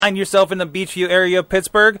Find yourself in the Beachview area of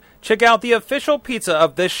Pittsburgh? Check out the official pizza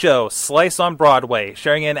of this show, Slice on Broadway,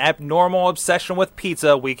 sharing an abnormal obsession with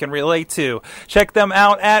pizza we can relate to. Check them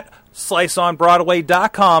out at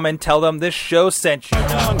sliceonbroadway.com and tell them this show sent you.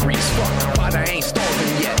 Hungry as fuck, but I ain't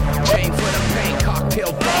starving yet. Chain for the pain,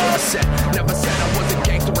 cocktail bar set. Never said I was a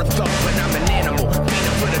gangster or thug, but I'm an animal.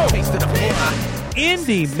 Beating for the taste of the blood.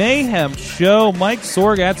 Indie Mayhem Show. Mike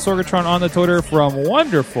Sorg at Sorgatron on the Twitter from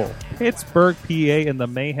wonderful Pittsburgh, PA, in the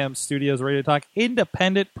Mayhem Studios, ready to talk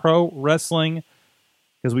independent pro wrestling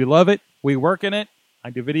because we love it. We work in it. I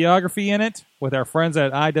do videography in it with our friends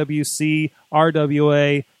at IWC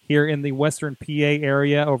RWA here in the Western PA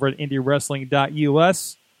area over at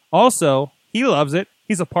IndieWrestling.us. Also, he loves it.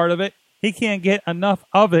 He's a part of it. He can't get enough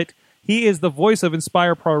of it. He is the voice of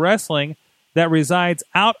Inspire Pro Wrestling that resides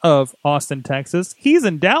out of Austin, Texas. He's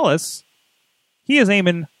in Dallas. He is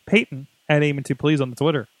Eamon Payton at Eamon2Please on the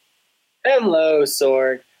Twitter. Hello,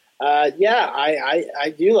 Sorg. I do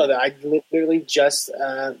love it. I literally just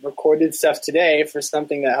recorded stuff today for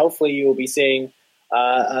something that hopefully you will be seeing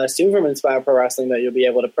soon from Inspire Pro Wrestling that you'll be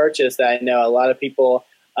able to purchase that I know a lot of people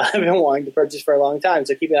have been wanting to purchase for a long time,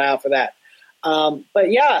 so keep an eye out for that.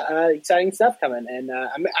 Exciting stuff coming, and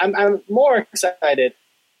I'm more excited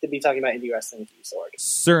to be talking about indie wrestling with you, Sorg.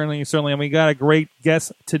 Certainly, and we got a great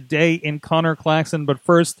guest today in Connor Claxton, but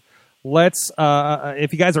first, let's,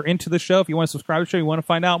 if you guys are into the show, if you want to subscribe to the show, you want to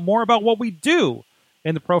find out more about what we do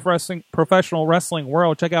in the professional wrestling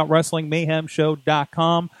world, check out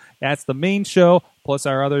WrestlingMayhemShow.com. That's the main show, plus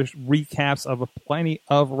our other recaps of plenty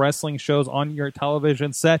of wrestling shows on your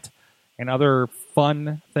television set and other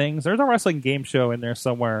fun things. There's a wrestling game show in there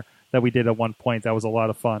somewhere that we did at one point. That was a lot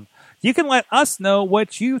of fun. You can let us know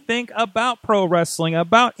what you think about pro wrestling,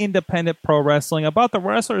 about independent pro wrestling, about the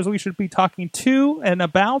wrestlers we should be talking to and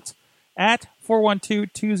about at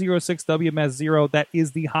 412-206-WMS0. That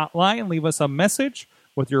is the hotline. Leave us a message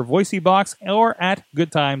with your voicey box, or at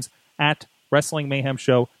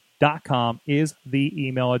goodtimes@WrestlingMayhemShow.com is the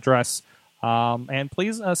email address. And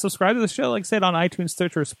please subscribe to the show, like I said, on iTunes,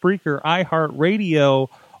 Stitcher, Spreaker, iHeartRadio,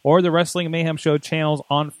 or the Wrestling Mayhem Show channels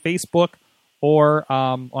on Facebook or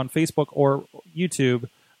YouTube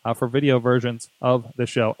for video versions of the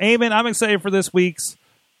show. Eamon, I'm excited for this week's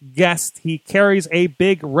guest. He carries a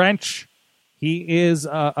big wrench. He is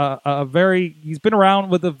he's been around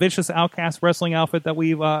with the Vicious Outcast wrestling outfit that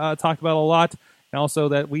we've talked about a lot, and also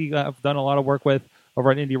that we have done a lot of work with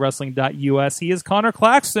over at IndieWrestling.us. He is Connor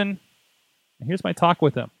Claxton, and here's my talk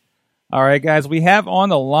with him. All right, guys, we have on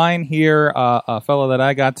the line here a fellow that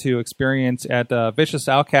I got to experience at Vicious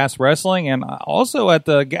Outcast Wrestling and also at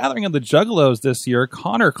the Gathering of the Juggalos this year,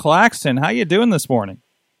 Connor Claxton. How you doing this morning?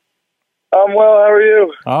 I'm well. How are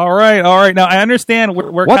you? All right. Now I understand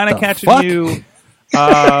we're kind of catching you.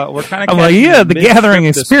 We're kind of the Gathering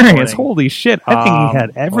experience. Holy shit! I think he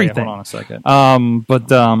had everything. Hold on a second.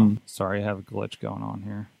 Sorry, I have a glitch going on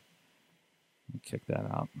here. Let me kick that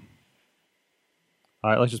out. All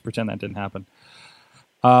right, let's just pretend that didn't happen.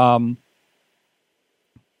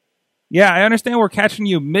 Yeah, I understand we're catching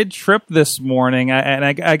you mid-trip this morning, and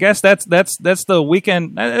I guess that's the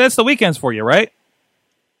weekend. That's the weekends for you, right?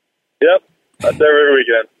 Yep, that's every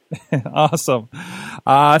weekend. Awesome.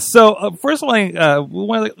 First of all, we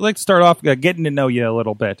want to start off getting to know you a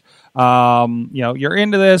little bit. You're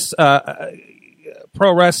into this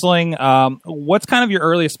pro wrestling. What's kind of your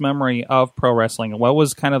earliest memory of pro wrestling? What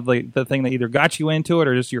was kind of the thing that either got you into it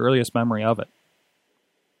or just your earliest memory of it?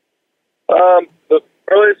 The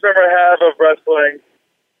earliest memory I have of wrestling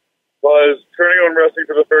was turning on wrestling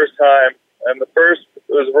for the first time, and the first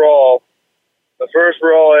was Raw. The first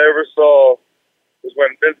Raw I ever saw was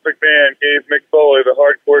when Vince McMahon gave Mick Foley the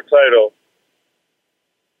hardcore title.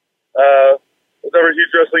 I was never a huge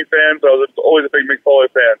wrestling fan, but I was always a big Mick Foley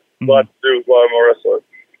fan. A lot to do while I'm a wrestler.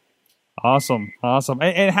 Awesome.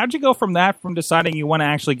 And how'd you go from deciding you want to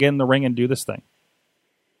actually get in the ring and do this thing?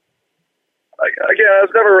 Again, I was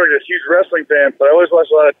never really a huge wrestling fan, but I always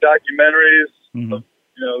watched a lot of documentaries, of,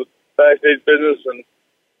 the backstage business, and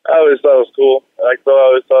I always thought it was cool. I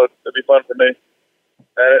always thought it'd be fun for me.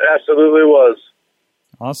 And it absolutely was.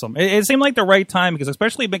 Awesome. It seemed like the right time, because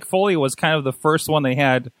especially Mick Foley was kind of the first one they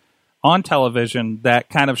had on television that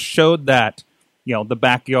kind of showed that, the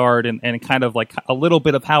backyard and kind of like a little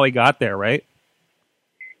bit of how he got there, right?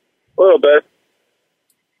 A little bit.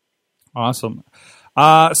 Awesome.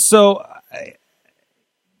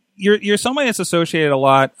 You're somebody that's associated a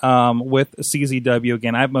lot with CZW.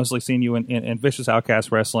 Again, I've mostly seen you in Vicious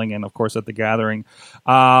Outcast Wrestling and, of course, at The Gathering.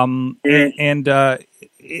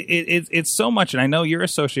 It's so much, and I know you're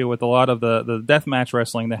associated with a lot of the deathmatch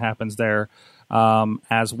wrestling that happens there.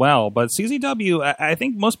 as well. But CZW, I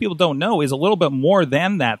think most people don't know, is a little bit more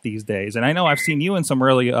than that these days. And I know I've seen you in some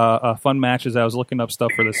really fun matches. I was looking up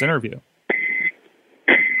stuff for this interview.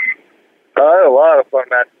 I had a lot of fun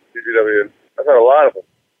matches at CZW. I've had a lot of them.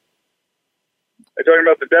 Are you talking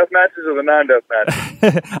about the death matches or the non-death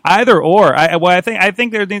matches? Either or. I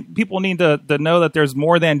think people need to know that there's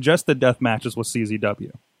more than just the death matches with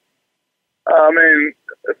CZW. I mean,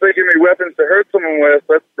 if they give me weapons to hurt someone with,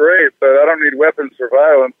 that's great, but I don't need weapons for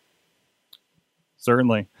violence.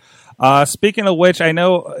 Certainly. Speaking of which, I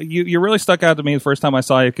know you really stuck out to me the first time I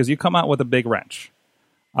saw you because you come out with a big wrench.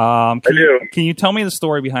 I do. Can you tell me the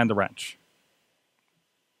story behind the wrench?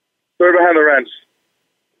 Story behind the wrench.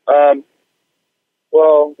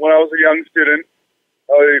 Well, when I was a young student,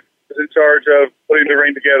 I was in charge of putting the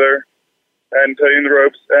ring together and tying the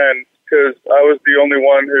ropes, and because I was the only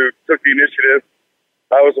one who took the initiative,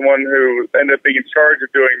 I was the one who ended up being in charge of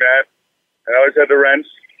doing that, and I always had the wrench.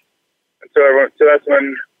 And so that's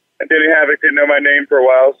when Danny Havoc didn't know my name for a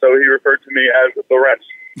while, so he referred to me as the wrench.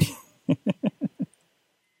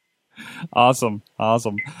 Awesome. He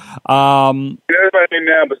knows my name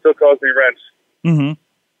now, but still calls me Wrench. Mm-hmm.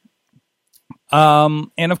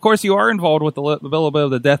 And of course, you are involved with a little bit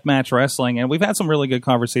of the deathmatch wrestling, and we've had some really good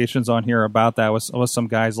conversations on here about that with some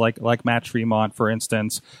guys like Matt Tremont, for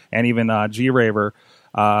instance, and even G-Raver,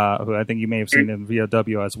 who I think you may have seen in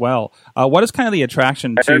VOW as well. What is kind of the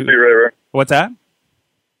attraction to G-Raver? What's that?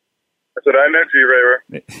 I said I know G-Raver.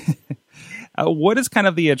 What is kind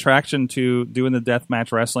of the attraction to doing the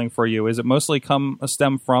deathmatch wrestling for you? Is it mostly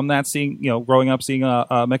stem from that, growing up seeing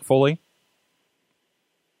Mick Foley?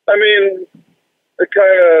 I mean, it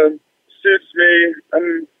kind of suits me. I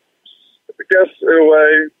guess in a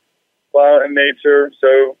way, violent in nature.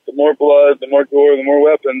 So the more blood, the more gore, the more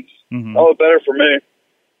weapons, all the better for me.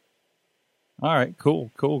 All right,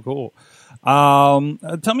 cool.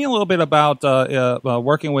 Tell me a little bit about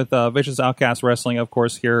working with Vicious Outcast Wrestling, of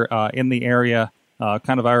course, here in the area.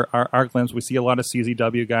 Kind of our glimpse. We see a lot of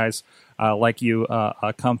CZW guys like you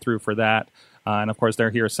come through for that. And, of course,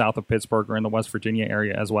 they're here south of Pittsburgh or in the West Virginia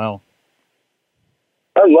area as well.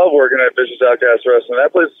 I love working at Vicious Outcast Wrestling.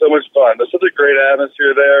 That place is so much fun. There's such a great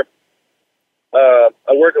atmosphere there.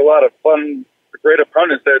 I work a lot of fun, great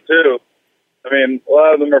opponents there, too. I mean, a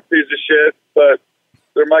lot of them are pieces of shit, but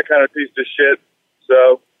they're my kind of piece of shit.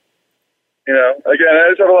 So, again, I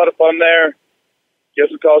just have a lot of fun there.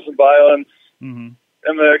 Get to cause some violence. And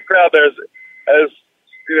the crowd there is,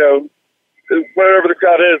 whatever the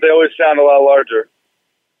crowd is, they always sound a lot larger.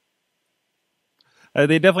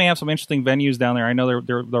 They definitely have some interesting venues down there. I know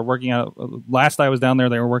they're working out. Last I was down there,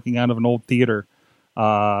 they were working out of an old theater,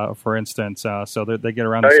 for instance. So they get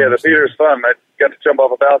around. Oh yeah, the theater's fun. I got to jump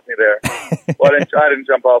off a balcony there. Well, I didn't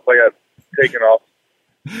jump off. I got taken off.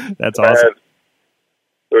 That's awesome.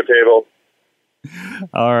 To a table.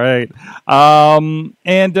 All right. And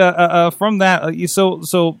from that,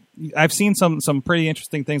 so I've seen some pretty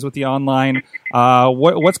interesting things with the online.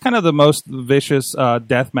 What's kind of the most vicious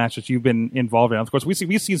death match that you've been involved in? Of course,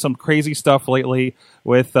 we've seen some crazy stuff lately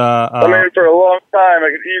with. I mean, for a long time, I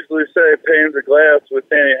could easily say Panes of Glass with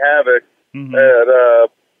Danny Havoc at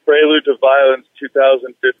Prelude to Violence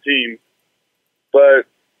 2015, but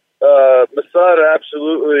Masada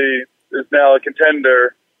absolutely is now a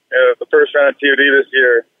contender. The first round of TOD this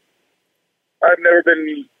year. I've never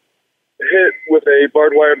been hit with a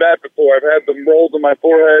barbed wire bat before. I've had them rolled on my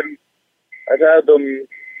forehead. I've had them,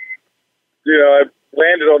 I've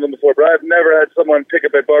landed on them before, but I've never had someone pick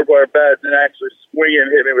up a barbed wire bat and actually swing it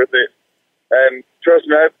and hit me with it. And trust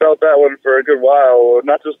me, I've felt that one for a good while.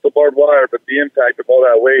 Not just the barbed wire, but the impact of all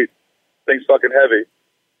that weight. Thing's fucking heavy.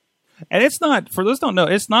 And it's not, for those who don't know,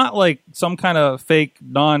 it's not like some kind of fake,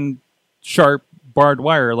 non-sharp barbed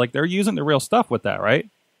wire. Like, they're using the real stuff with that, right?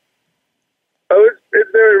 Oh,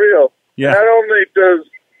 it's very real. Yeah. Not only does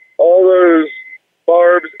all those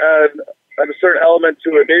barbs add a certain element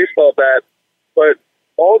to a baseball bat, but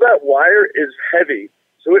all that wire is heavy.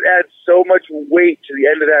 So it adds so much weight to the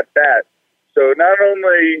end of that bat. So not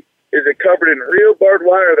only is it covered in real barbed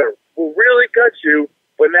wire that will really cut you,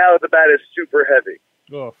 but now the bat is super heavy.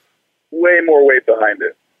 Oh. Way more weight behind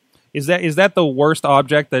it. Is that the worst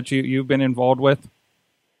object that you've been involved with?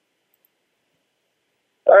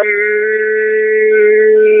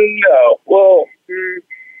 No. Well,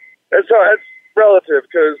 that's relative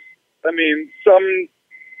because I mean some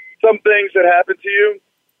things that happen to you,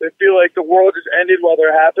 they feel like the world just ended while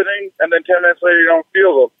they're happening, and then 10 minutes later you don't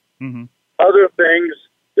feel them. Other things,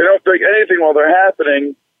 they don't feel like anything while they're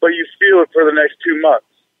happening, but you feel it for the next 2 months.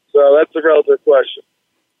 So that's a relative question.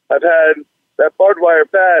 I've had that barbed wire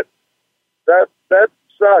bat. That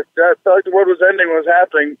sucked. That felt like the world was ending when it was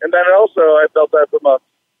happening. And then also I felt that for months.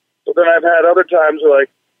 But then I've had other times where,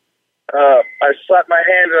 like, I slapped my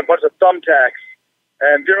hand in a bunch of thumbtacks.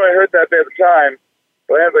 And didn't really hurt that bad at the time.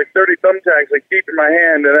 But I had like 30 thumbtacks like deep in my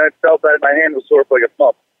hand, and I felt that my hand was sore for like a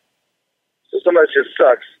month. So some of that shit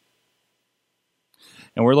sucks.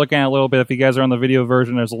 And we're looking at a little bit, if you guys are on the video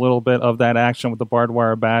version, there's a little bit of that action with the barbed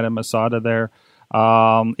wire bat and Masada there.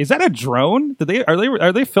 Is that a drone?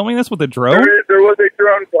 Are they filming this with a drone? There was a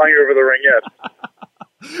drone flying over the ring, yes.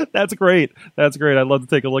 That's great. That's great. I'd love to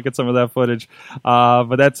take a look at some of that footage.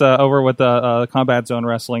 But that's over with the Combat Zone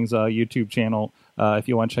Wrestling's YouTube channel. If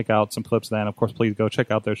you want to check out some clips of that, and of course, please go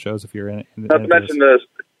check out their shows if you're in it. Not to mention this,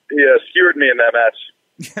 he skewered me in that match.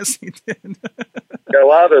 Yes, he did. Got a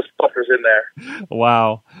lot of those fuckers in there.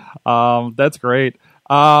 Wow. That's great.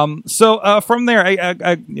 So from there,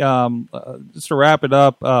 I just to wrap it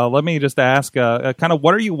up, let me just ask, kind of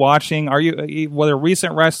what are you watching? Are you, whether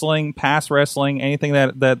recent wrestling, past wrestling, anything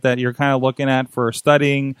that you're kind of looking at for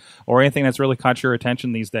studying, or anything that's really caught your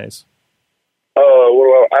attention these days?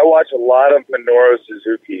 Oh, I watch a lot of Minoru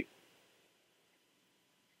Suzuki.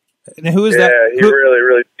 And who is that? Yeah, he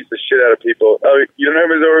really beats the shit out of people. Oh, you don't know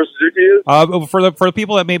who Minoru Suzuki is? For the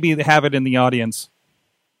people that maybe have it in the audience.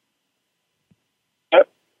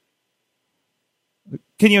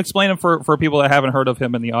 Can you explain him for people that haven't heard of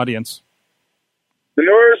him in the audience?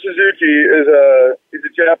 Minoru Suzuki is he's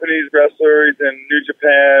a Japanese wrestler. He's in New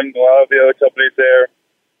Japan, a lot of the other companies there,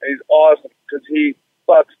 and he's awesome because he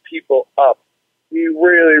fucks people up. He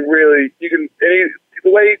really the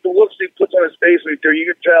way the looks he puts on his face when he's there,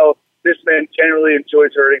 you can tell this man generally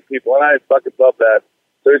enjoys hurting people, and I fucking love that.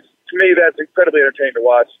 So to me, that's incredibly entertaining to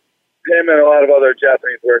watch. Him and a lot of other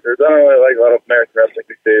Japanese workers. I don't really like a lot of American wrestling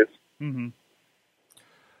these days. Mm-hmm.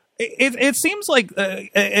 It seems like,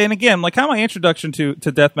 and again, like, kind of my introduction to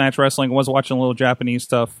deathmatch wrestling was watching a little Japanese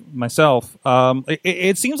stuff myself.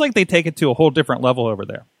 It seems like they take it to a whole different level over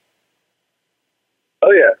there.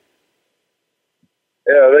 Oh, yeah.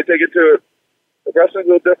 Yeah, they take it to it. The wrestling's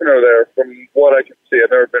a little different over there from what I can see. I've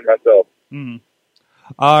never been myself. Mm.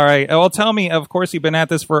 All right. Well, tell me, of course, you've been at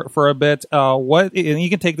this for a bit. And you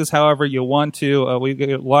can take this however you want to. We get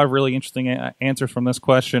a lot of really interesting answers from this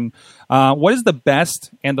question. What is the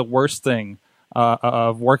best and the worst thing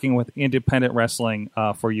of working with independent wrestling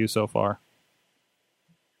for you so far?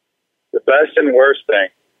 The best and worst thing.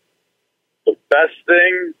 The best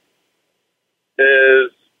thing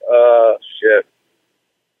is, shit.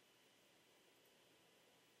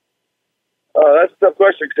 That's a tough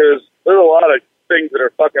question because there's a lot of things that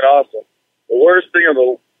are fucking awesome. The worst thing are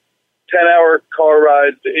the 10-hour car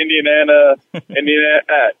rides to Indiana, and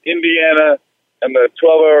the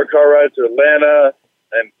 12-hour car rides to Atlanta,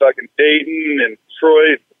 and fucking Dayton, and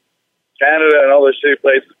Detroit, Canada, and all those shitty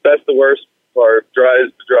places. That's the worst part,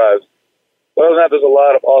 drives. But other than that, there's a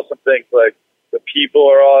lot of awesome things, like the people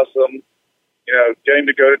are awesome, you know, getting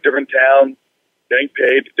to go to different towns, getting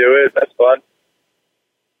paid to do it, that's fun.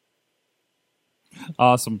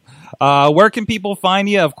 Awesome. Where can people find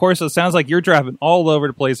you? Of course, it sounds like you're driving all over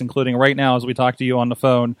the place, including right now as we talk to you on the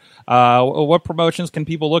phone. What promotions can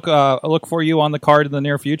people look for you on the card in the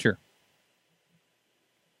near future?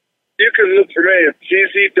 You can look for me at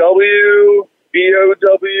TCW,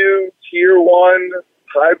 BOW, Tier 1,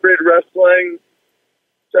 Hybrid Wrestling.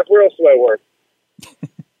 Jeff, where else do I work?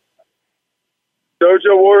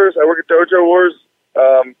 Dojo Wars. I work at Dojo Wars.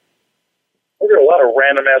 I work at a lot of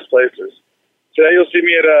random-ass places. Today you'll see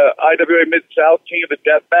me at IWA Mid-South, King of the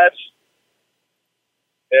Death Match.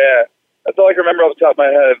 Yeah, that's all I can remember off the top of my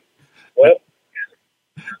head. What?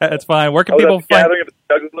 That's fine. Where can people find... Gathering at the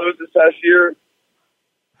Douglas this past year.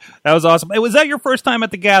 That was awesome. Was that your first time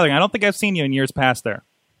at the Gathering? I don't think I've seen you in years past there.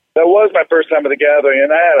 That was my first time at the Gathering,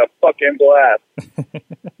 and I had a fucking blast.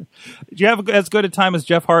 Did you have as good a time as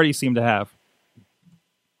Jeff Hardy seemed to have?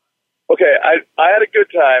 Okay, I had a good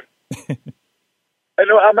time. I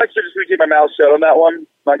know I'm actually just going to keep my mouth shut on that one. I'm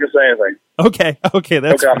not going to say anything. Okay,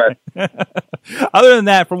 that's no comment. Other than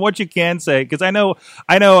that, from what you can say, because I know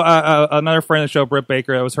another friend of the show, Britt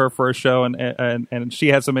Baker, that was her first show, and she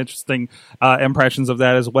had some interesting impressions of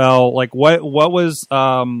that as well. Like, what was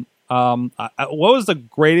the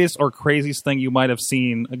greatest or craziest thing you might have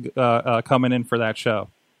seen coming in for that show?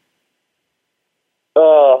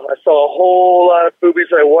 I saw a whole lot of boobies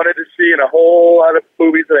that I wanted to see and a whole lot of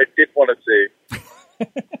boobies that I didn't want to see.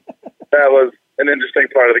 That was an interesting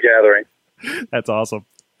part of the Gathering. That's awesome.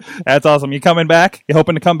 That's awesome. You coming back? You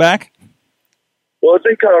hoping to come back? Well, it's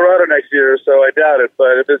in Colorado next year, so I doubt it.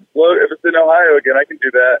 But if it's in Ohio again, I can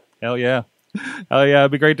do that. Hell yeah. Oh yeah,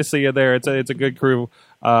 it'd be great to see you there. It's a good crew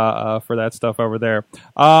for that stuff over there.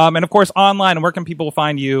 And of course, online. Where can people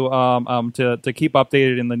find you to keep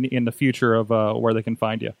updated in the future of where they can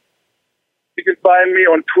find you? You can find me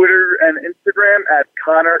on Twitter and Instagram at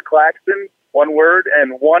Connor Claxton, one word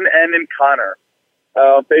and one N in Connor.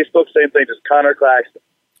 Facebook, same thing, just Connor Claxton.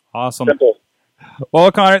 Awesome. Simple.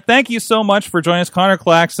 Well, Connor, thank you so much for joining us. Connor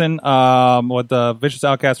Claxton with the Vicious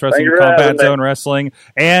Outcast Wrestling, Combat Zone Wrestling,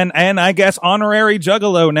 and I guess honorary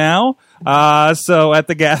Juggalo now. So at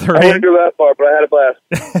the Gathering. I didn't do that part, but I had a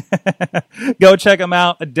blast. Go check him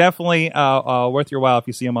out. Definitely worth your while if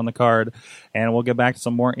you see him on the card. And we'll get back to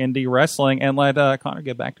some more indie wrestling and let Connor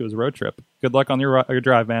get back to his road trip. Good luck on your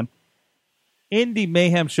drive, man. Indie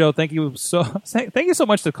Mayhem Show. Thank you so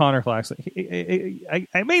much to Connor Claxton.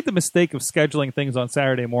 I made the mistake of scheduling things on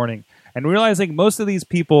Saturday morning and realizing most of these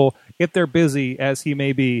people, if they're busy as he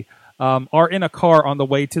may be, are in a car on the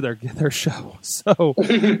way to their show. So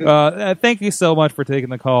thank you so much for taking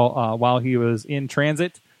the call while he was in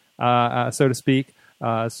transit, so to speak.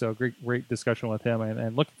 So great discussion with him,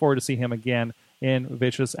 and looking forward to see him again in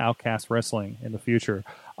Vicious Outcast Wrestling in the future.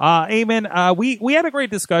 Eamon, we had a great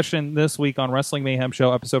discussion this week on Wrestling Mayhem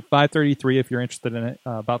Show, episode 533, if you're interested in it,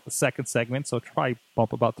 about the second segment. So try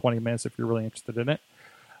bump about 20 minutes if you're really interested in it.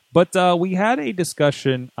 But we had a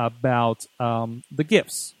discussion about the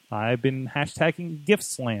GIFs. I've been hashtagging GIF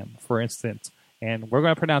Slam, for instance, and we're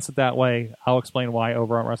going to pronounce it that way. I'll explain why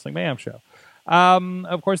over on Wrestling Mayhem Show.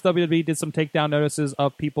 Of course, WWE did some takedown notices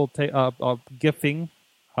of people gifting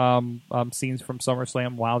scenes from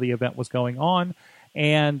SummerSlam while the event was going on,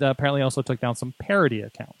 and apparently also took down some parody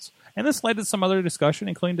accounts. And this led to some other discussion,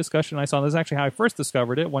 including discussion I saw. This is actually how I first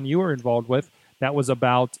discovered it, one you were involved with, that was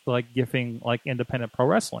about like gifting like independent pro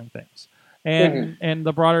wrestling things. And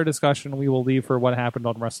the broader discussion we will leave for what happened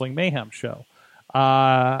on Wrestling Mayhem Show.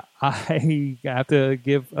 I have to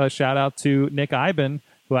give a shout out to Nick Iben,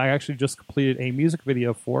 who I actually just completed a music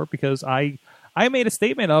video for, because I made a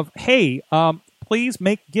statement of, hey, please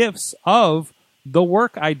make GIFs of the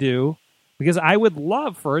work I do, because I would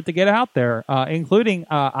love for it to get out there, including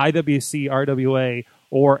IWC, RWA,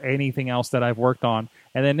 or anything else that I've worked on.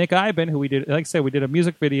 And then Nick Iben, who we did, like I said, we did a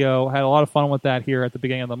music video, had a lot of fun with that here at the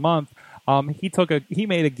beginning of the month. He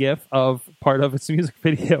made a GIF of part of his music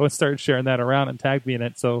video and started sharing that around and tagged me in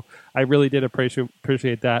it. So I really did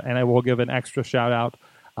appreciate that, and I will give an extra shout out.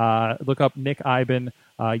 Look up Nick Iben,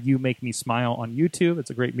 You Make Me Smile on YouTube. It's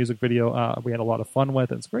a great music video. We had a lot of fun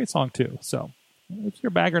with it. It's a great song too. So if you're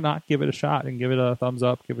a bag or not, give it a shot and give it a thumbs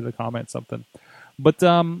up, give it a comment, something. But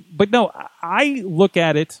no, I look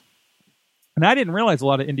at it, and I didn't realize a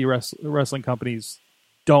lot of indie wrestling companies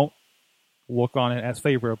don't look on it as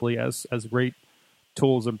favorably as great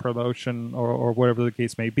tools and promotion or whatever the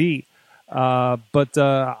case may be. But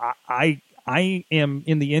I am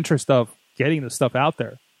in the interest of getting the stuff out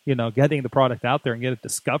there, getting the product out there and get it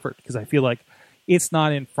discovered, because I feel like it's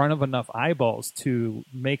not in front of enough eyeballs to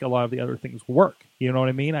make a lot of the other things work. You know what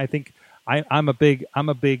I mean? I think I'm a big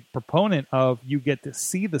proponent of you get to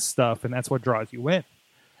see the stuff, and that's what draws you in.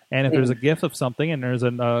 And if there's a GIF of something and there's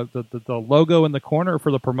the logo in the corner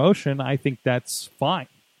for the promotion, I think that's fine,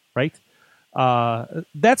 right?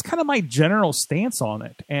 That's kind of my general stance on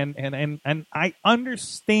it. And I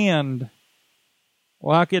understand,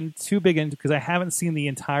 without getting too big into, because I haven't seen the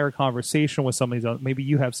entire conversation with some of these. Maybe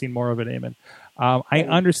you have seen more of it, Eamon. I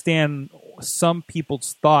understand some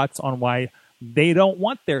people's thoughts on why they don't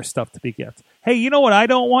want their stuff to be gift. Hey, you know what I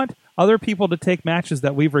don't want? Other people to take matches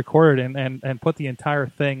that we've recorded and put the entire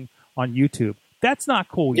thing on YouTube. That's not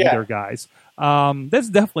cool either, guys. That's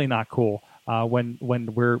definitely not cool when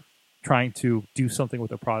we're trying to do something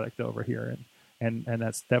with a product over here, and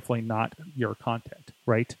that's definitely not your content,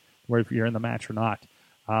 right? Whether you're in the match or not.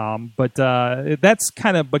 But that's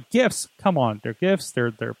kind of. But gifts, come on, they're gifts.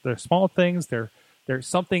 They're small things. They're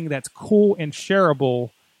something that's cool and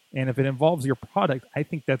shareable. And if it involves your product, I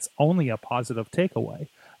think that's only a positive takeaway.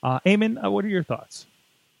 Eamon, what are your thoughts?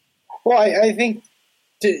 Well, I think,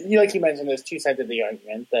 like you mentioned, there's two sides of the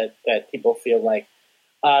argument that people feel like.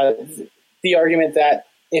 The argument that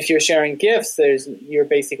if you're sharing gifts, you're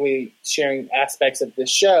basically sharing aspects of the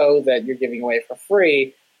show that you're giving away for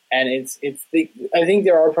free. And I think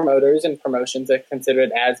there are promoters and promotions that consider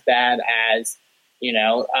it as bad as,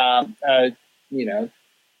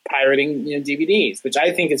 pirating DVDs, which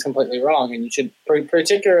I think is completely wrong, and you should,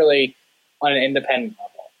 particularly on an independent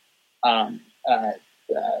level,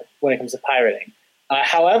 when it comes to pirating.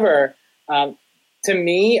 However, to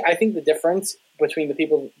me, I think the difference between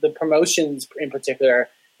the promotions in particular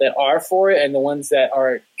that are for it and the ones that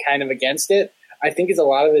are kind of against it, I think a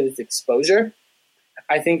lot of it is exposure.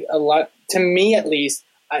 I think to me at least,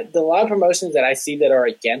 a lot of promotions that I see that are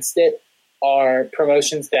against it are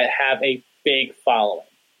promotions that have a big following.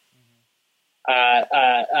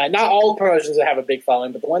 Not all promotions that have a big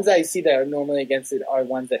following, but the ones that I see that are normally against it are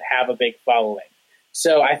ones that have a big following.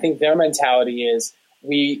 So I think their mentality is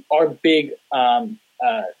our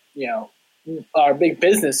big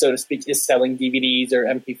business, so to speak, is selling DVDs or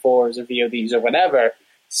MP4s or VODs or whatever.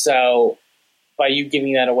 So by you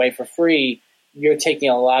giving that away for free, you're taking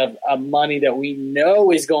a lot of money that we know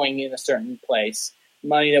is going in a certain place,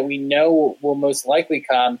 money that we know will most likely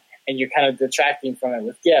come, and you're kind of detracting from it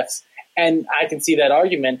with gifts. And I can see that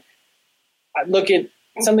argument. Look at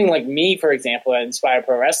something like me, for example, at Inspire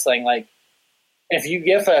Pro Wrestling. Like, if you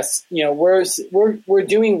give us, we're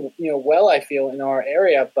doing well, I feel, in our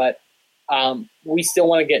area, but we still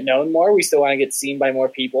want to get known more. We still want to get seen by more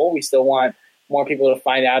people. We still want more people to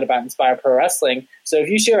find out about Inspire Pro Wrestling. So if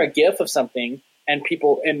you share a GIF of something and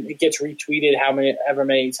it gets retweeted however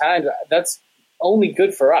many times, that's only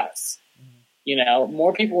good for us.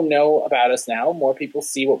 More people know about us now. More people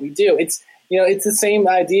see what we do. It's the same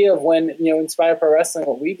idea of when Inspire Pro Wrestling.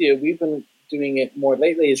 What we do, we've been doing it more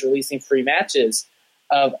lately, is releasing free matches,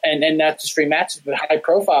 and not just free matches, but high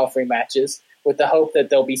profile free matches, with the hope that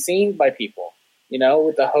they'll be seen by people.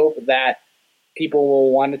 With the hope that people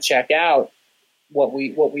will want to check out what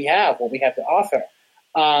we have to offer.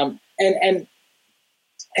 And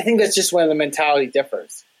I think that's just where the mentality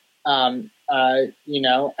differs. I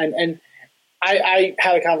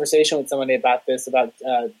had a conversation with somebody about this, about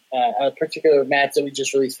a particular match that we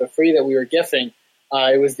just released for free that we were gifting.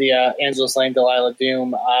 It was the Angela Slane Delilah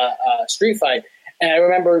Doom street fight. And I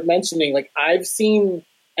remember mentioning, like, I've seen,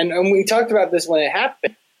 and we talked about this when it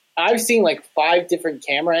happened, I've seen like 5 different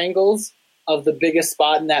camera angles of the biggest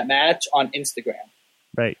spot in that match on Instagram.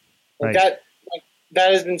 Right. Like that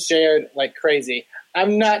has been shared like crazy.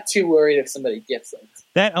 I'm not too worried if somebody gets it.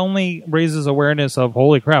 That only raises awareness of,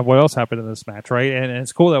 holy crap, what else happened in this match, right? And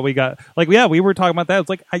it's cool that we got, we were talking about that. It's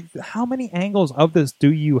like, how many angles of this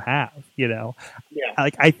do you have, Yeah.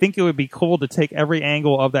 Like, I think it would be cool to take every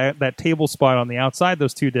angle of that table spot on the outside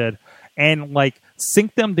those two did and, like,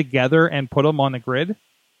 sync them together and put them on the grid,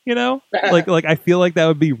 like I feel like that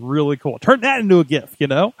would be really cool. Turn that into a GIF,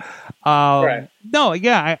 Right. No,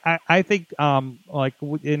 yeah, I think,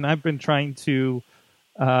 and I've been trying to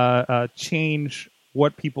change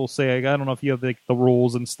what people say. I don't know if you have the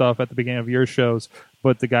rules and stuff at the beginning of your shows,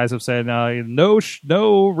 but the guys have said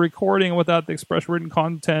no recording without the express written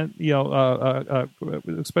consent,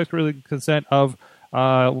 express written consent of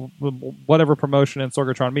whatever promotion in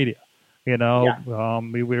Sorgatron Media. We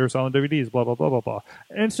were selling DVDs, blah blah blah blah blah.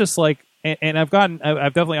 And it's just like, and I've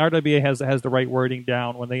definitely, RWA has the right wording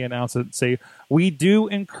down when they announce it. Say, we do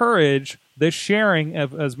encourage the sharing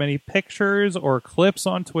of as many pictures or clips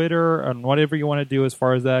on Twitter and whatever you want to do as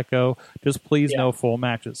far as that go. Just please no full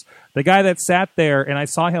matches. The guy that sat there, and I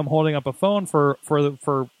saw him holding up a phone for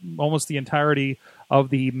almost the entirety of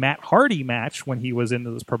the Matt Hardy match when he was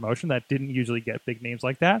into this promotion that didn't usually get big names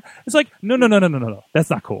like that. It's like, no.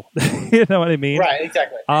 That's not cool. You know what I mean? Right,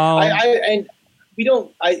 exactly. And we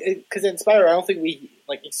don't, because Inspire, I don't think we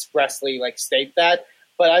expressly state that.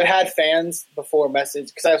 But I've had fans before message,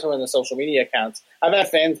 because I also run the social media accounts. I've had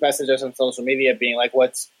fans message us on social media being like,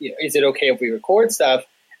 is it okay if we record stuff?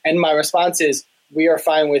 And my response is, we are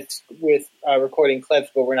fine with recording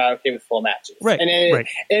clips, but we're not okay with full matches. Right. And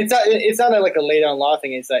it's not a lay down law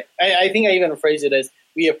thing. It's like, I think I even phrased it as,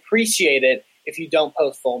 we appreciate it if you don't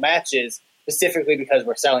post full matches, specifically because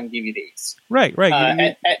we're selling DVDs. Right.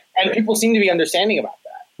 And people seem to be understanding about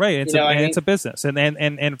that. Right. It's a business. And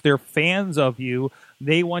if they're fans of you,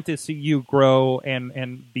 they want to see you grow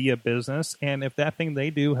and be a business. And if that thing they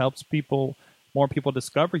do helps more people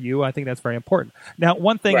discover you, I think that's very important. Now,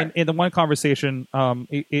 one thing in the one conversation,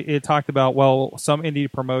 it talked about, some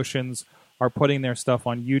indie promotions are putting their stuff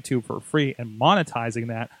on YouTube for free and monetizing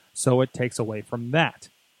that, so it takes away from that.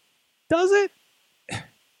 Does it?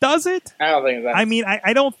 I don't think that's... I mean,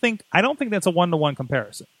 I don't think that's a 1-to-1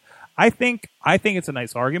 comparison. I think it's a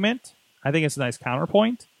nice argument. I think it's a nice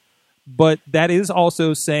counterpoint. But that is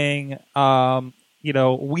also saying,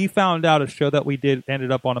 we found out a show that we did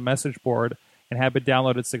ended up on a message board and had been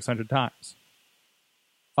downloaded 600 times.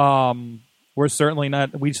 We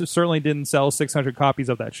certainly didn't sell 600 copies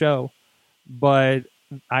of that show, but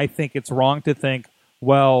I think it's wrong to think,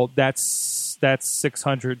 that's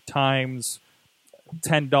 600 times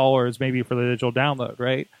 $10 maybe for the digital download,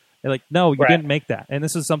 right? Like, no, you didn't make that. And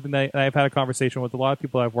this is something that I've had a conversation with a lot of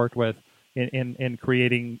people I've worked with in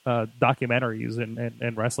creating documentaries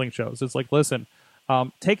and wrestling shows. It's like, listen,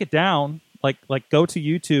 take it down Like go to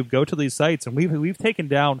YouTube, go to these sites, and we've taken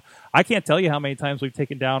down. I can't tell you how many times we've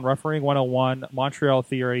taken down Refereeing 101, Montreal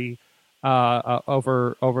Theory,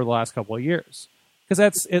 over the last couple of years, because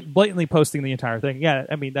that's it, blatantly posting the entire thing. Yeah,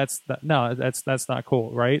 I mean that's not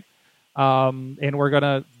cool, right? And we're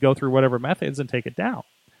gonna go through whatever methods and take it down.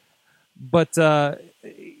 But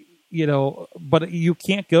you know, but you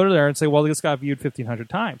can't go to there and say, well, this got viewed 1,500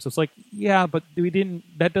 times. So it's like, yeah, but we didn't.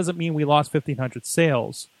 That doesn't mean we lost 1,500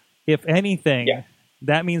 sales. If anything,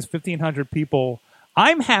 that means 1,500 people.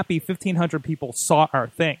 I'm happy 1,500 people saw our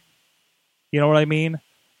thing. You know what I mean?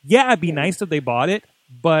 Yeah, it'd be nice if they bought it,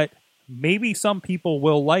 but maybe some people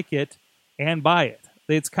will like it and buy it.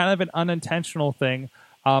 It's kind of an unintentional thing.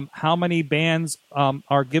 How many bands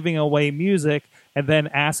are giving away music and then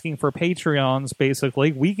asking for Patreons,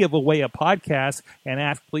 basically? We give away a podcast and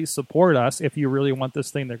ask, please support us if you really want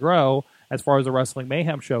this thing to grow as far as the Wrestling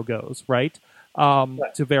Mayhem show goes, right?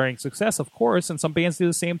 To varying success, of course. And some bands do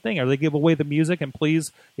the same thing. Or they give away the music, and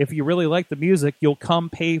please, if you really like the music, you'll come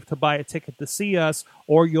pay to buy a ticket to see us,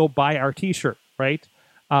 or you'll buy our T-shirt, right?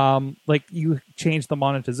 Like, you change the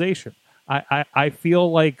monetization. I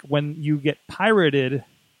feel like when you get pirated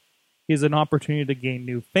is an opportunity to gain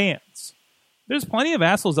new fans. There's plenty of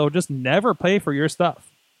assholes that will just never pay for your stuff.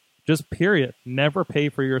 Just period. Never pay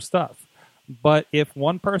for your stuff. But if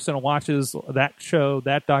one person watches that show,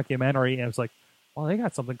 that documentary, and it's like, well, they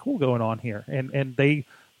got something cool going on here, and they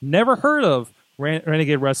never heard of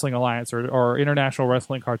Renegade Wrestling Alliance or International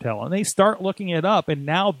Wrestling Cartel, and they start looking it up, and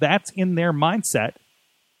now that's in their mindset.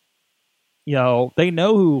 You know, they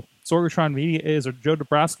know who Sorgatron Media is or Joe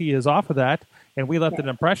Dabrowski is off of that, and we left an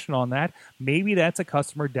impression on that. Maybe that's a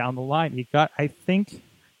customer down the line. I think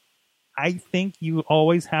you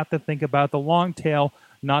always have to think about the long tail,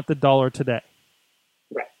 not the dollar today.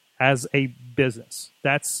 Right. As a business.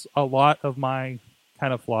 That's a lot of my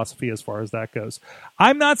kind of philosophy as far as that goes.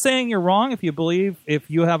 I'm not saying you're wrong if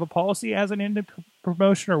you have a policy as an indie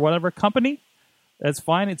promotion or whatever company. That's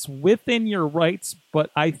fine. It's within your rights, but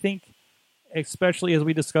I think, especially as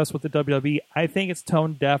we discussed with the WWE, I think it's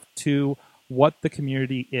tone deaf to what the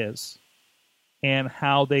community is and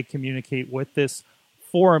how they communicate with this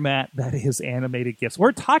format that is animated GIFs.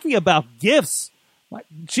 We're talking about GIFs.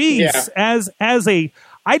 Jeez, yeah.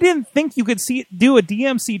 I didn't think you could do a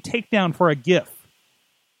DMC takedown for a GIF.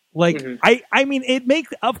 Like, I mean,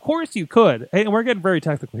 of course you could. And we're getting very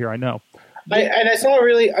technical here, I know. I saw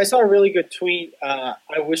a really good tweet. I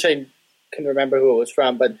wish I can remember who it was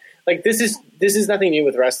from, but like this is nothing new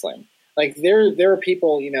with wrestling. Like there are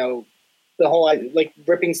people, you know, the whole like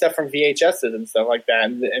ripping stuff from VHSs and stuff like that,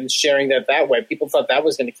 and sharing that way. People thought that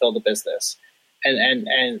was going to kill the business,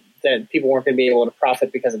 and that people weren't going to be able to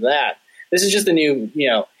profit because of that. This is just a new, you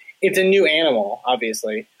know, it's a new animal,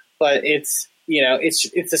 obviously, but it's, you know,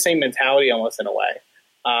 it's the same mentality almost in a way.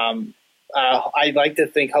 I'd like to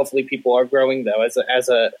think hopefully people are growing though as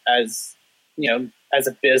you know, as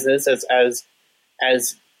a business, as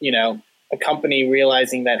you know, a company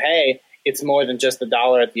realizing that, hey, it's more than just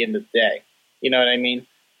 $1 at the end of the day. You know what I mean?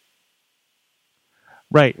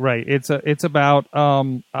 Right. It's about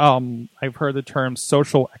I've heard the term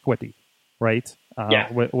social equity, right?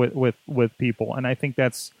 With people, and I think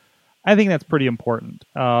that's pretty important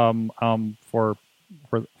for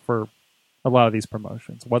a lot of these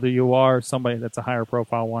promotions. Whether you are somebody that's a higher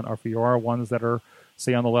profile one, or if you are ones that are,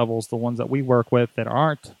 say, on the levels, the ones that we work with that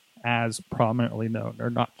aren't as prominently known,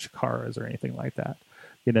 or not Chikaras or anything like that.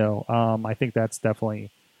 You know, I think that's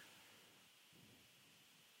definitely.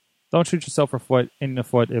 Don't shoot yourself in the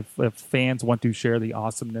foot if fans want to share the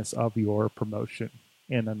awesomeness of your promotion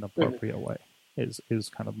in an appropriate way. Is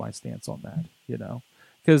kind of my stance on that. You know,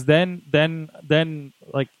 because then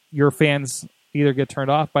like your fans either get turned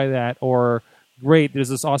off by that, or great, there's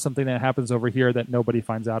this awesome thing that happens over here that nobody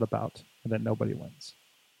finds out about, and then nobody wins.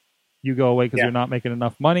 You go away because you're not making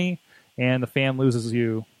enough money, and the fan loses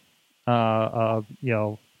you. You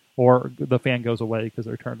know, or the fan goes away because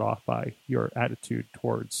they're turned off by your attitude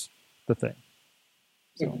towards the thing.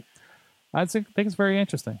 So I think it's very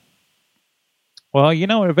interesting. Well, you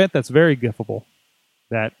know, an event that's very gifable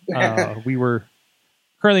that we were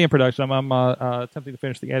currently in production. I'm attempting to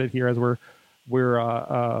finish the edit here as we're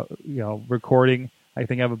you know, recording. I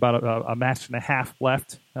think I have about a match and a half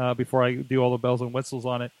left before I do all the bells and whistles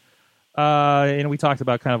on it. And we talked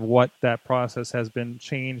about kind of what that process has been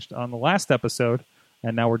changed on the last episode,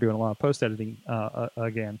 and now we're doing a lot of post editing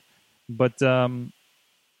again. But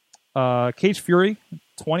Cage Fury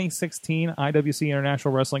 2016 IWC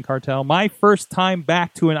International Wrestling Cartel. My first time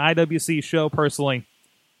back to an IWC show personally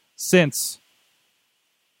since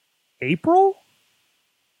April.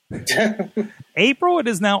 April, it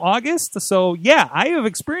is now August. So, yeah, I have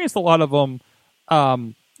experienced a lot of them,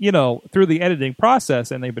 through the editing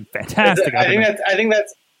process, and they've been fantastic. I think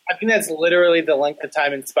that's literally the length of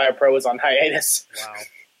time Inspire Pro was on hiatus.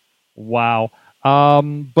 Wow.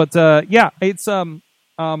 It's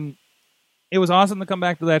it was awesome to come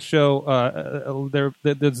back to that show.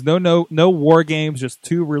 There's no war games, just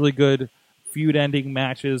two really good feud-ending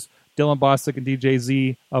matches. Dylan Bostic and DJ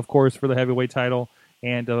Z, of course, for the heavyweight title,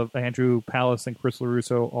 and Andrew Palace and Chris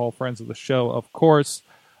LaRusso, all friends of the show, of course.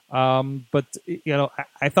 But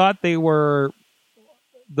I thought they were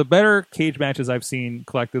the better cage matches I've seen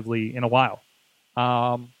collectively in a while.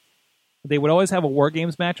 They would always have a War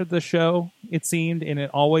Games match at the show, it seemed, and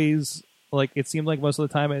it seemed like most of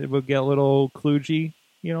the time it would get a little kludgy,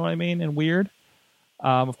 you know what I mean, and weird.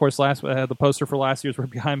 Of course, the poster for last year's were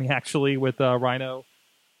behind me, actually, with Rhino,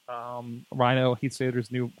 Heath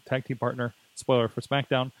Slater's new tag team partner, spoiler for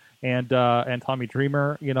SmackDown, and Tommy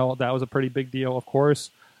Dreamer. That was a pretty big deal, of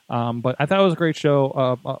course. But I thought it was a great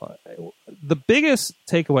show. The biggest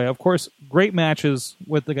takeaway, of course, great matches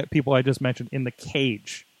with the people I just mentioned in the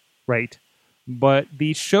cage, right? But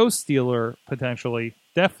the show stealer, potentially,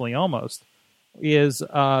 definitely, almost, is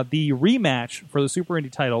the rematch for the Super Indy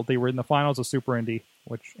title. They were in the finals of Super Indy,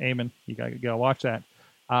 which, Eamon, you gotta watch that.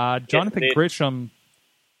 Jonathan Grisham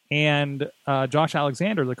and Josh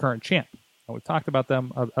Alexander, the current champ. We've talked about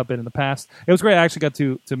them a bit in the past. It was great. I actually got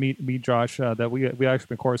to meet Josh. That we actually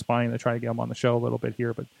been corresponding to try to get him on the show a little bit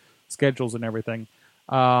here, but schedules and everything.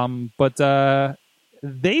 But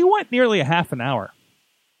they went nearly a half an hour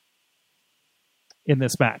in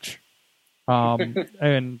this match,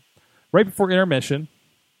 and right before intermission.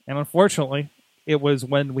 And unfortunately, it was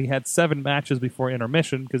when we had 7 matches before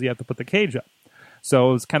intermission because you have to put the cage up. So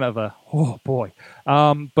it was kind of a boy.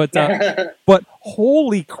 But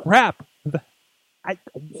holy crap.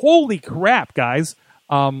 Holy crap, guys!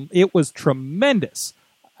 It was tremendous.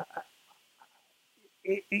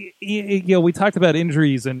 We talked about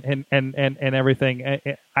injuries and everything.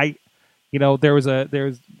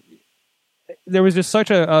 There was just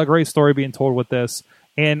such a great story being told with this.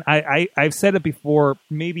 And I've said it before,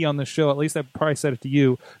 maybe on the show. At least I probably said it to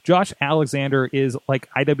you. Josh Alexander is like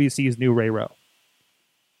IWC's new Ray Rowe.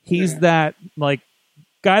 He's that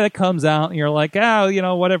guy that comes out and you're like,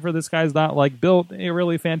 whatever, this guy's not built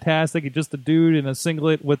really fantastic. He's just a dude in a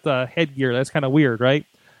singlet with headgear. That's kind of weird, right?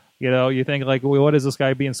 You think what is this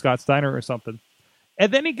guy, being Scott Steiner or something?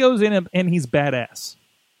 And then he goes in and he's badass.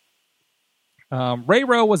 Ray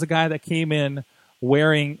Rowe was a guy that came in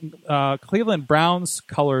wearing Cleveland Browns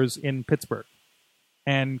colors in Pittsburgh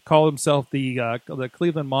and called himself the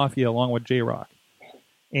Cleveland Mafia along with J-Rock,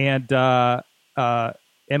 and won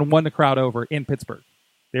the crowd over in Pittsburgh.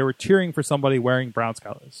 They were cheering for somebody wearing Browns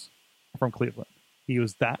colors from Cleveland. He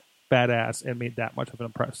was that badass and made that much of an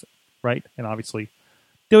impression, right? And obviously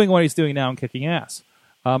doing what he's doing now and kicking ass.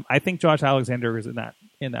 I think Josh Alexander is in that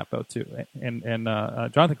boat too. And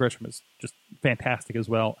Jonathan Grisham is just fantastic as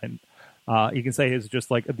well. And you can say he's just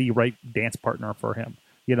the right dance partner for him.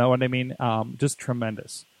 You know what I mean? Just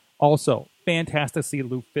tremendous. Also, fantastic to see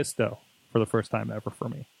Lufisto for the first time ever for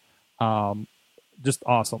me. Just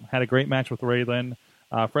awesome. Had a great match with Ray Lynn.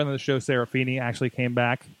 Friend of the show, Sarah Feeney, actually came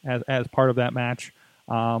back as part of that match.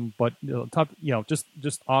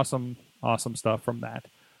 Just awesome stuff from that.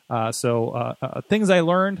 Things I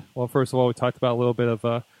learned. Well, first of all, we talked about a little bit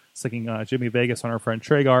of sticking Jimmy Vegas on our friend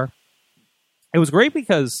Tragar. It was great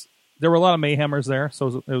because there were a lot of Mayhemers there,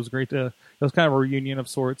 so it was great it was kind of a reunion of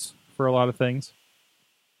sorts for a lot of things.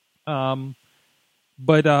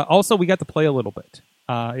 But also we got to play a little bit.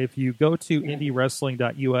 If you go to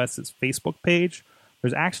IndieWrestling.US's Facebook page,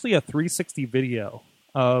 there's actually a 360 video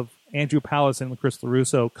of Andrew Palace and Chris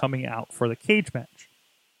LaRusso coming out for the cage match.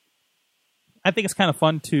 I think it's kind of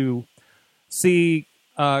fun to see.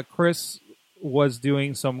 Chris was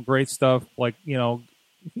doing some great stuff, doing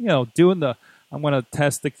the I'm going to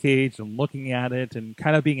test the cage and looking at it and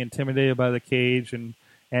kind of being intimidated by the cage, and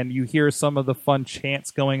you hear some of the fun chants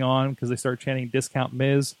going on because they start chanting "Discount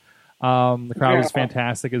Miz." The crowd was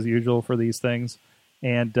fantastic as usual for these things,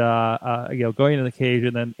 and going into the cage,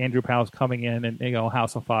 and then Andrew Palace coming in and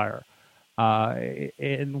House of Fire,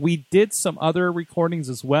 and we did some other recordings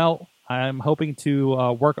as well. I'm hoping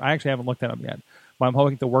to work. I actually haven't looked at them yet, but I'm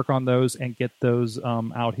hoping to work on those and get those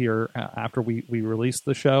out here after we release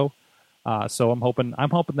the show. So I'm hoping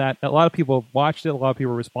that a lot of people have watched it, a lot of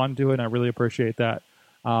people respond to it, and I really appreciate that.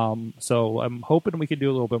 So I'm hoping we can do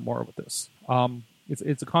a little bit more with this.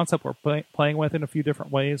 It's a concept we're playing with in a few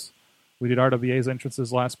different ways. We did RWA's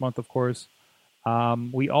entrances last month, of course.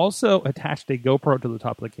 We also attached a GoPro to the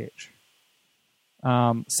top of the cage.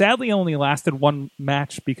 Sadly, only lasted one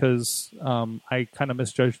match because I kind of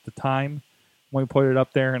misjudged the time when we put it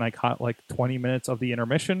up there, and I caught like 20 minutes of the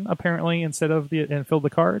intermission apparently instead of and filled the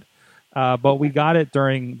card. But we got it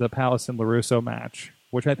during the Palace and LaRusso match,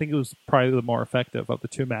 which I think was probably the more effective of the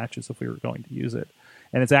two matches if we were going to use it.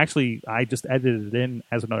 And it's actually, I just edited it in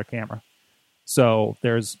as another camera. So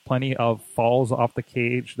there's plenty of falls off the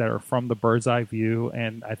cage that are from the bird's eye view,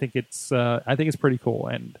 and I think it's pretty cool.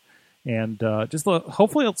 And just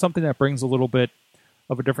hopefully it's something that brings a little bit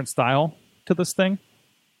of a different style to this thing.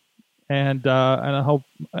 And I hope,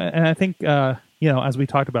 and I think as we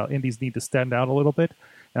talked about, indies need to stand out a little bit,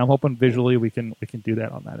 and I'm hoping visually we can do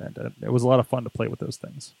that on that end. It was a lot of fun to play with those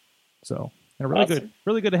things. So, and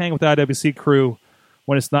really good to hang with the IWC crew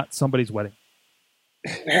when it's not somebody's wedding,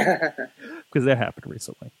 because that happened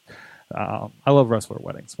recently. I love wrestler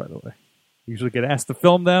weddings, by the way. Usually get asked to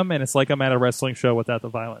film them, and it's like I'm at a wrestling show without the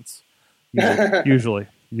violence. Usually.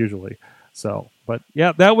 So, but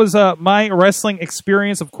yeah, that was my wrestling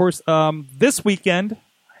experience. Of course, this weekend I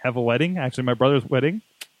have a wedding. Actually, my brother's wedding,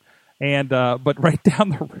 and but right down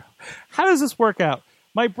the road, how does this work out?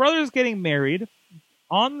 My brother's getting married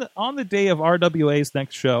on the day of RWA's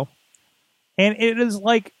next show, and it is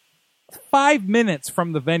like 5 minutes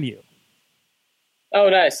from the venue. Oh,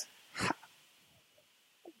 nice.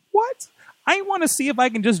 What? I want to see if I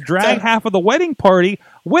can just drag half of the wedding party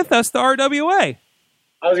with us to RWA.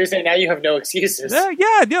 I was going to say, now you have no excuses.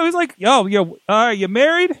 Yeah. He's like, you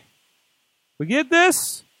married? We get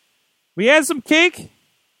this. We had some cake.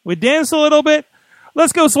 We danced a little bit.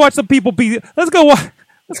 Let's go watch some people beat. Let's go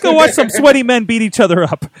watch some sweaty men beat each other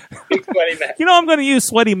up. Big sweaty men. I'm going to use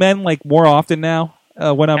sweaty men like more often now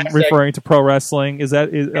when I'm referring to pro wrestling. It's not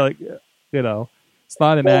inaccurate. Well,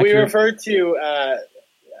 we referred to.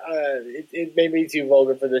 It may be too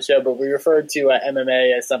vulgar for the show, but we referred to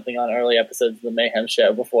MMA as something on early episodes of the Mayhem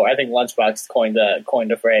Show before. I think Lunchbox coined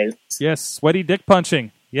a phrase. Yes, sweaty dick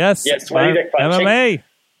punching. Yes, sweaty dick punching. MMA.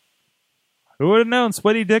 Who would have known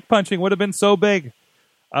sweaty dick punching would have been so big?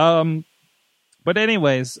 But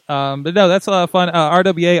anyways, but no, that's a lot of fun.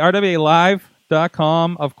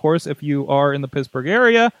 RWALive.com, of course, if you are in the Pittsburgh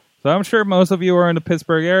area. So I'm sure most of you are in the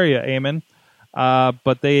Pittsburgh area, Eamon.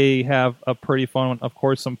 But they have a pretty fun one. Of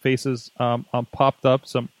course, some faces popped up,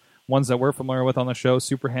 some ones that we're familiar with on the show.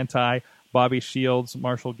 Super Hentai, Bobby Shields,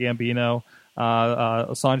 Marshall Gambino.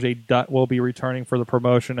 Sanjay Dutt will be returning for the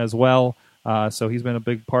promotion as well. So he's been a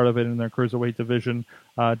big part of it in their cruiserweight division.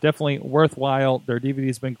 Definitely worthwhile. Their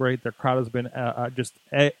DVD's been great. Their crowd has been just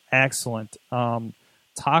excellent.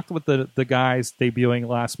 Talked with the guys debuting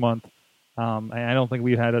last month. And I don't think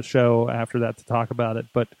we had a show after that to talk about it,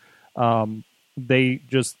 but they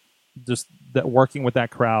just that working with that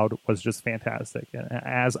crowd was just fantastic. And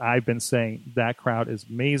as I've been saying, that crowd is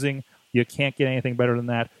amazing. You can't get anything better than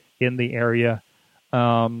that in the area.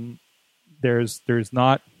 There's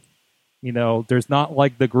not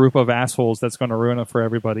like the group of assholes that's going to ruin it for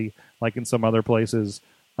everybody, like in some other places.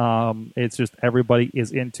 It's just everybody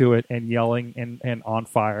is into it and yelling and on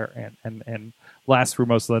fire and lasts through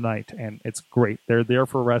most of the night, and it's great. They're there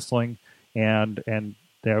for wrestling, and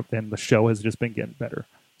the show has just been getting better.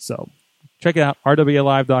 So check it out,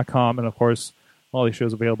 rwalive.com, and of course all these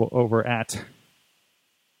shows available over at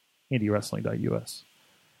indiewrestling.us.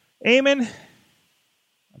 Eamon,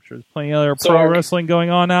 I'm sure there's plenty of other pro wrestling going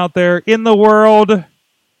on out there in the world.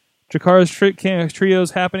 Jakara's Trio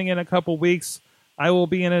is happening in a couple weeks. I will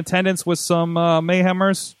be in attendance with some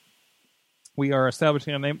Mayhemers. We are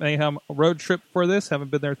establishing a Mayhem road trip for this.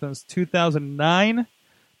 Haven't been there since 2009.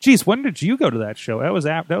 Jeez, when did you go to that show?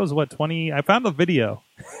 That was what, 20? I found the video.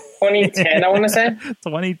 2010, I want to say.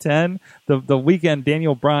 2010. The weekend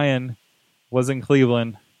Daniel Bryan was in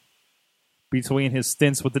Cleveland between his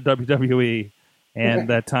stints with the WWE and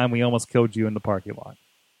that time we almost killed you in the parking lot.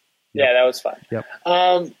 Yep. Yeah, that was fun. Yep.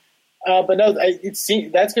 But no, that's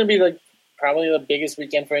going to be like probably the biggest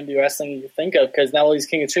weekend for indie wrestling you can think of, because not only is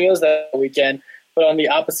King of Trios that weekend, but on the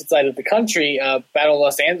opposite side of the country, Battle of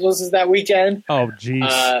Los Angeles is that weekend. Oh,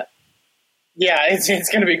 jeez. Yeah, it's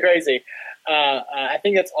going to be crazy. I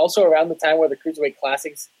think that's also around the time where the Cruiserweight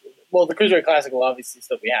Classics. Well, the Cruiserweight Classic will obviously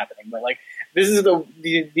still be happening, but like this is the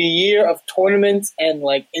year of tournaments and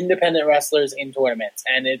like independent wrestlers in tournaments,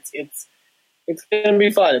 and it's going to be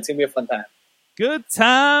fun. It's going to be a fun time. Good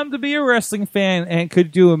time to be a wrestling fan, and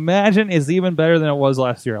could you imagine it's even better than it was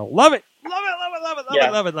last year? I love it.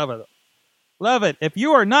 Love it. If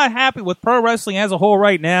you are not happy with pro wrestling as a whole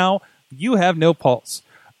right now, you have no pulse.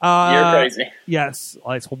 You're crazy. Yes.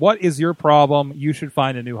 What is your problem? You should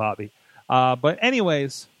find a new hobby. But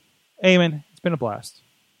anyways, Eamon, it's been a blast.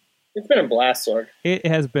 It's been a blast, Sorg. It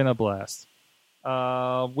has been a blast.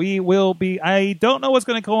 We will be. I don't know what's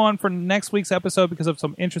going to go on for next week's episode because of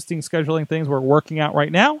some interesting scheduling things we're working out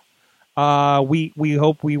right now. We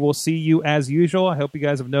hope we will see you as usual. I hope you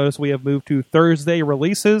guys have noticed we have moved to Thursday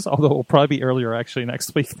releases, although it will probably be earlier actually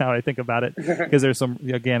next week now that I think about it, because there's some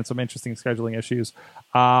interesting scheduling issues.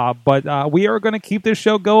 But we are going to keep this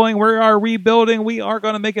show going. We are rebuilding. We are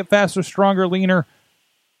going to make it faster, stronger, leaner.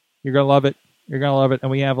 You're going to love it. You're going to love it.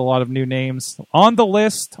 And we have a lot of new names on the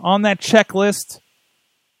list, on that checklist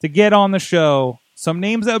to get on the show. Some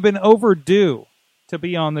names that have been overdue to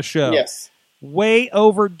be on the show. Yes. Way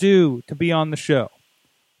overdue to be on the show.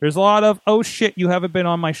 There's a lot of, oh shit, you haven't been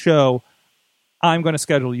on my show. I'm going to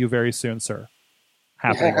schedule you very soon, sir.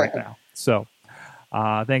 Happening right now. So,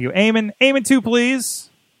 thank you. Eamon 2,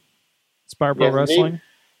 please. Aspire Pro Wrestling. Indeed.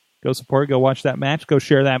 Go support it. Go watch that match. Go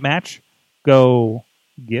share that match. Go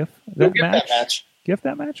gift that match. Gift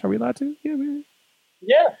that match? Are we allowed to?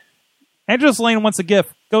 Yeah. Angela Lane wants a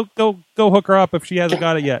gift. Go hook her up if she hasn't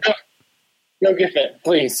got it yet. Go gift it,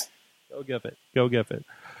 please. Go give it.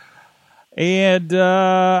 And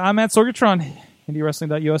I'm at Sorgatron,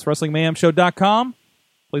 IndieWrestling.us, WrestlingMayhemShow.com.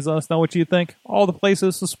 Please let us know what you think. All the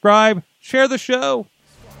places, subscribe, share the show,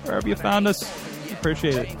 wherever you found us. We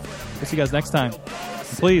appreciate it. We'll see you guys next time. And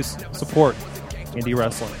please support indie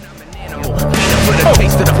wrestling. For the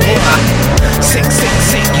taste of the floor. Sick,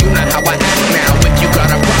 you know how I act now. If you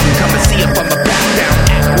got a problem, come and see if I'm a back down.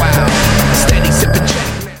 Act wild, steady sipping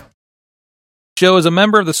Jack now. Show is a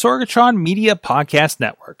member of the Sorgatron Media Podcast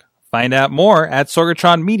Network. Find out more at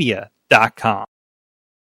sorgatronmedia.com.